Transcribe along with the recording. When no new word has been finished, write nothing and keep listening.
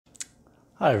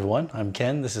Hi everyone, I'm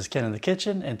Ken. This is Ken in the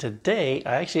Kitchen, and today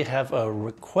I actually have a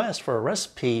request for a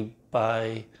recipe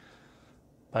by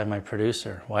my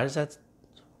producer. Why does that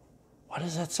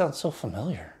sound so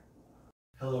familiar?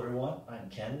 Hello everyone, I'm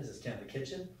Ken. This is Ken in the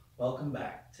Kitchen. Welcome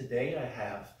back. Today I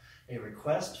have a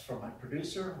request from my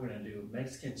producer. We're going to do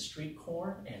Mexican street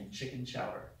corn and chicken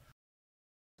chowder.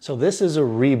 So this is a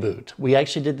reboot. We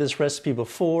actually did this recipe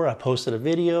before. I posted a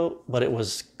video, but it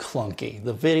was clunky.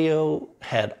 The video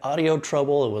had audio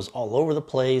trouble. It was all over the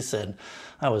place, and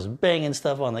I was banging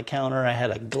stuff on the counter. I had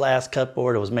a glass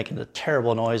cupboard. It was making a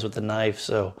terrible noise with the knife.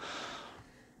 So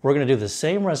we're gonna do the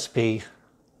same recipe,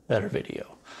 better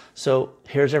video. So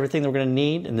here's everything that we're gonna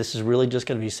need, and this is really just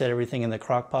gonna be set everything in the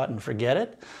crock pot and forget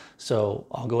it. So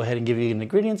I'll go ahead and give you an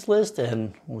ingredients list,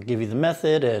 and we'll give you the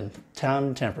method and time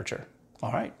and temperature.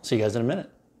 All right, see you guys in a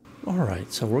minute. All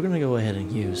right, so we're gonna go ahead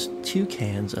and use 2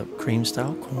 cans of cream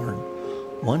style corn,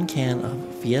 1 can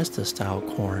of Fiesta style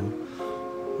corn,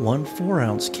 1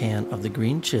 4-ounce can of the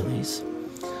green chilies.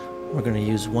 We're gonna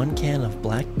use 1 can of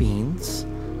black beans,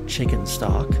 chicken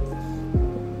stock,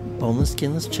 boneless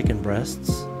skinless chicken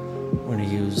breasts. We're gonna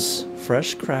use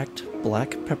fresh cracked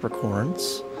black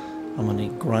peppercorns. I'm gonna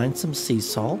grind some sea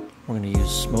salt. We're gonna use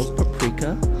smoked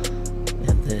paprika,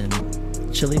 and then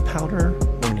chili powder.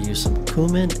 We're going to use some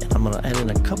cumin, and I'm going to add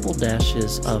in a couple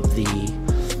dashes of the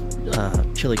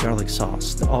chili garlic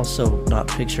sauce. Also not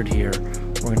pictured here,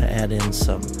 we're going to add in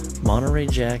some Monterey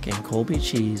Jack and Colby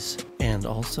cheese, and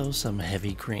also some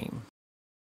heavy cream.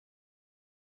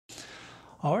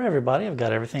 All right, everybody, I've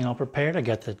got everything all prepared. I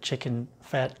got the chicken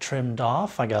fat trimmed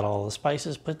off. I got all the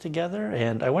spices put together,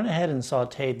 and I went ahead and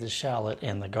sautéed the shallot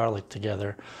and the garlic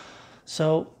together.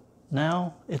 So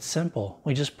now it's simple.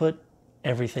 We just put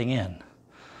everything in.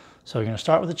 So you're going to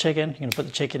start with the chicken. You're going to put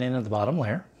the chicken in at the bottom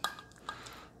layer.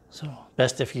 So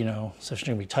best if you know, so if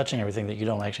you're going to be touching everything, that you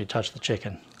don't actually touch the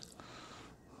chicken.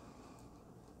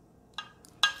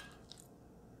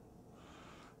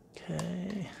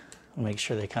 Okay, make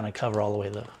sure they kind of cover all the way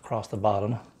across the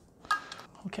bottom.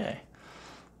 Okay,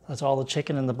 that's all the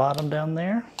chicken in the bottom down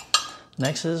there.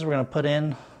 Next is we're going to put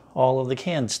in all of the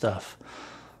canned stuff.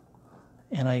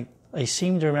 And I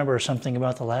seem to remember something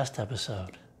about the last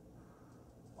episode.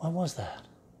 What was that?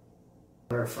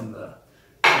 From the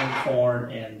canned corn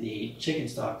and the chicken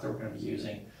stock that we're going to be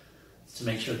using to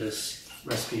make sure this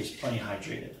recipe is plenty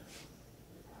hydrated.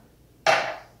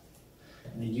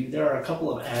 And then there are a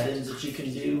couple of add-ins that you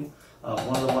can do.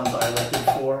 One of the ones I elected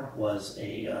for was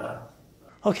a...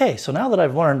 Okay, so now that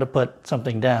I've learned to put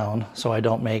something down so I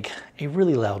don't make a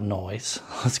really loud noise,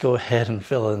 let's go ahead and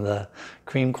fill in the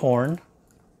cream corn.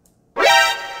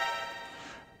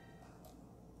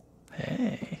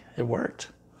 Hey, it worked.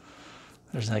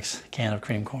 There's the next can of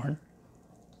cream corn.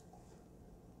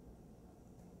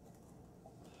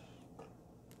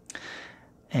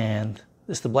 And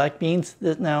this is the black beans.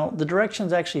 Now, the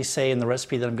directions actually say in the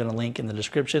recipe that I'm going to link in the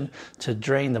description to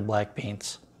drain the black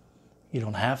beans. You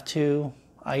don't have to.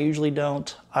 I usually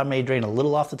don't. I may drain a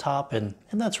little off the top, and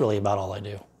that's really about all I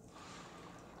do.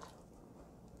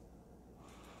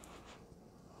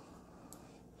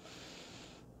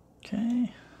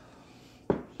 Okay.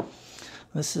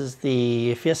 This is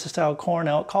the Fiesta style corn.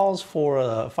 Now it calls for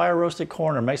a fire roasted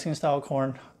corn or Mexican style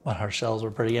corn, but our shelves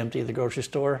were pretty empty at the grocery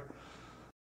store.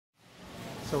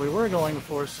 So we were going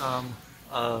for some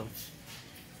of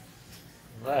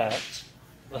that,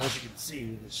 but as you can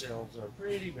see, the shelves are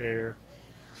pretty bare.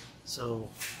 So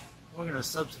we're going to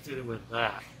substitute it with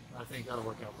that. I think that'll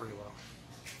work out pretty well.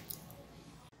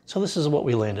 So this is what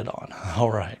we landed on. All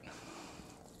right.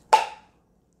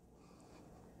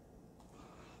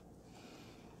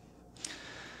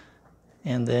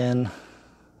 And then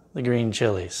the green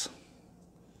chilies.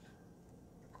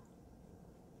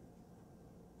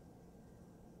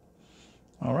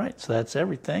 All right, so that's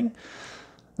everything.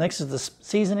 Next is the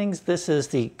seasonings. This is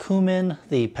the cumin,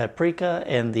 the paprika,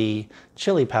 and the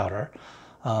chili powder.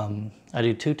 I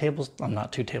do 2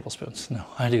 tablespoons. No,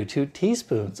 I do 2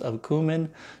 teaspoons of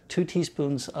cumin, 2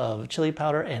 teaspoons of chili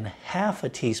powder, and ½ a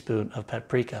teaspoon of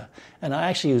paprika. And I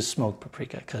actually use smoked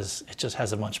paprika because it just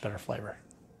has a much better flavor.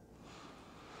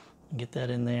 Get that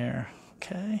in there,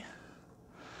 okay.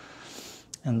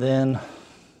 And then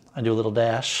I do a little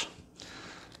dash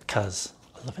because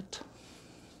I love it.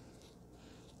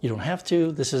 You don't have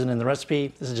to. This isn't in the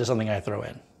recipe. This is just something I throw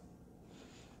in.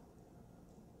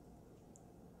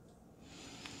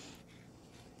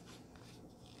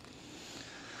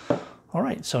 All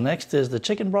right, so next is the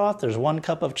chicken broth. There's 1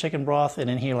 cup of chicken broth, and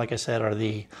in here, like I said, are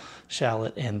the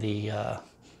shallot and the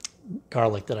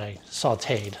garlic that I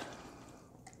sautéed.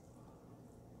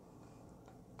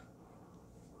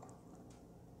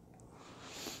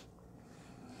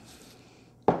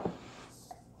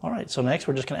 All right, so next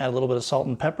we're just gonna add a little bit of salt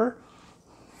and pepper.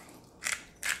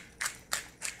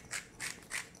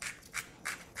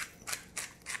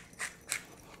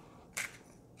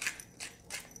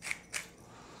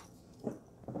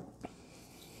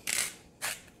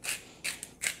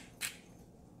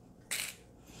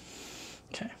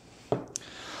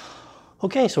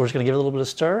 Okay, so we're just gonna give it a little bit of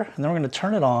stir, and then we're gonna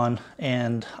turn it on,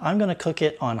 and I'm gonna cook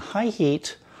it on high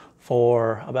heat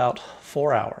for about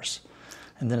 4 hours.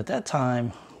 And then at that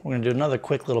time, we're gonna do another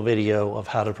quick little video of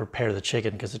how to prepare the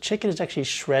chicken, because the chicken is actually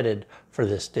shredded for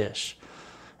this dish.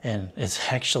 And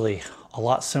it's actually a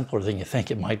lot simpler than you think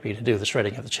it might be to do the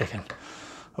shredding of the chicken.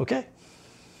 Okay.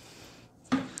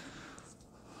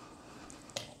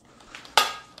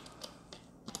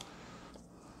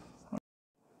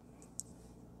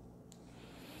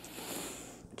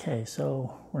 Okay,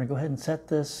 so we're gonna go ahead and set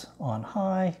this on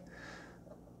high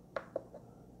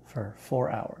for 4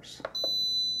 hours.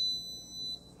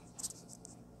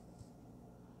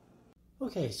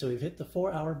 Okay, so we've hit the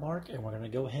 4-hour mark, and we're gonna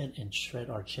go ahead and shred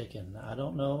our chicken. I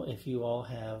don't know if you all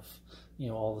have,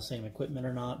 all the same equipment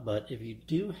or not, but if you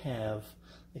do have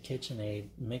the KitchenAid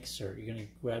mixer, you're gonna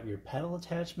grab your paddle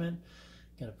attachment,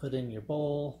 you're gonna put in your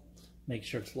bowl, make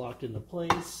sure it's locked into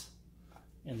place,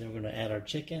 and then we're going to add our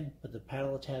chicken, put the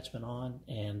paddle attachment on,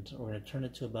 and we're going to turn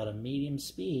it to about a medium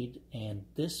speed, and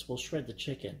this will shred the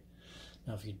chicken.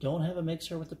 Now if you don't have a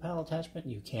mixer with the paddle attachment,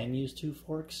 you can use 2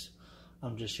 forks.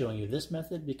 I'm just showing you this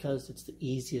method because it's the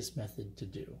easiest method to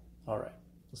do. All right,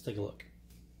 let's take a look.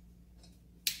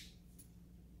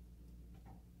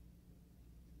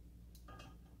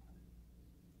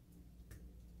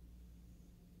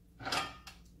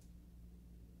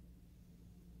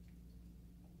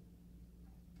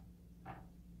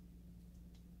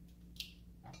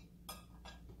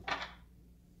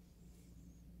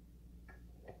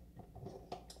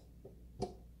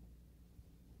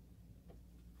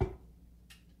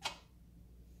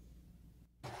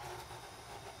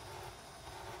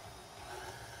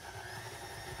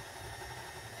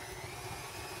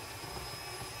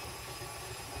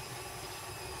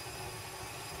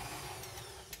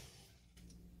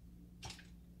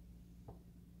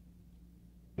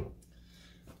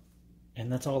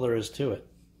 And that's all there is to it.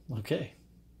 Okay.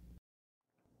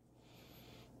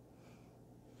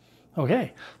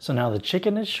 Okay, so now the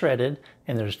chicken is shredded,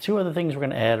 and there's 2 other things we're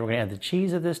gonna add. We're gonna add the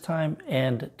cheese at this time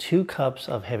and 2 cups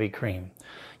of heavy cream.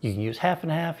 You can use half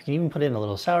and half. You can even put in a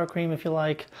little sour cream if you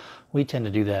like. We tend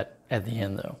to do that at the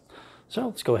end though. So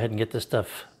let's go ahead and get this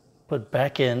stuff put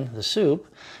back in the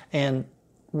soup. And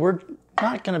we're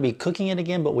not gonna be cooking it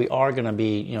again, but we are gonna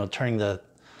be, turning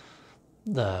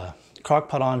the crock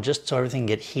pot on just so everything can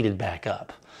get heated back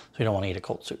up. So we don't want to eat a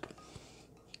cold soup.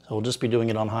 So we'll just be doing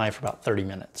it on high for about 30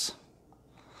 minutes.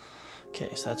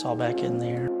 Okay, so that's all back in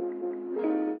there.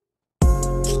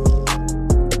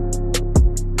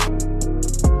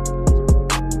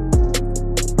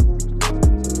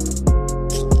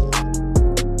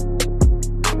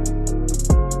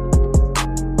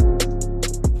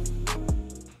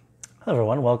 Hello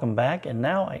everyone, welcome back. And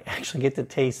now I actually get to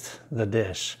taste the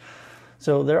dish.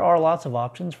 So there are lots of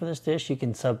options for this dish. You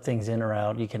can sub things in or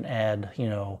out. You can add,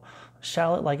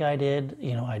 shallot like I did.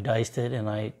 I diced it and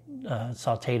I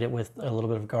sautéed it with a little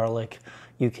bit of garlic.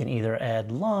 You can either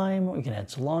add lime, you can add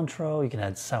cilantro, you can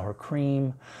add sour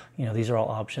cream. These are all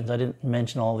options. I didn't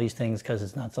mention all these things because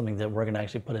it's not something that we're gonna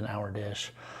actually put in our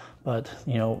dish. But,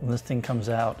 when this thing comes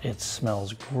out, it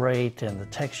smells great and the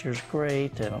texture's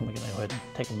great. And I'm gonna go ahead and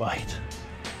take a bite.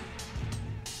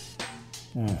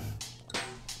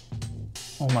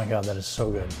 Oh my God, that is so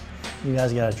good. You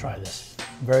guys gotta try this.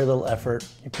 Very little effort.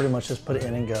 You pretty much just put it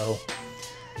in and go.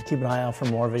 Keep an eye out for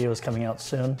more videos coming out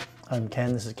soon. I'm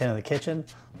Ken, this is Ken in the Kitchen.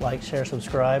 Like, share,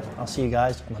 subscribe. I'll see you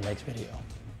guys on the next video.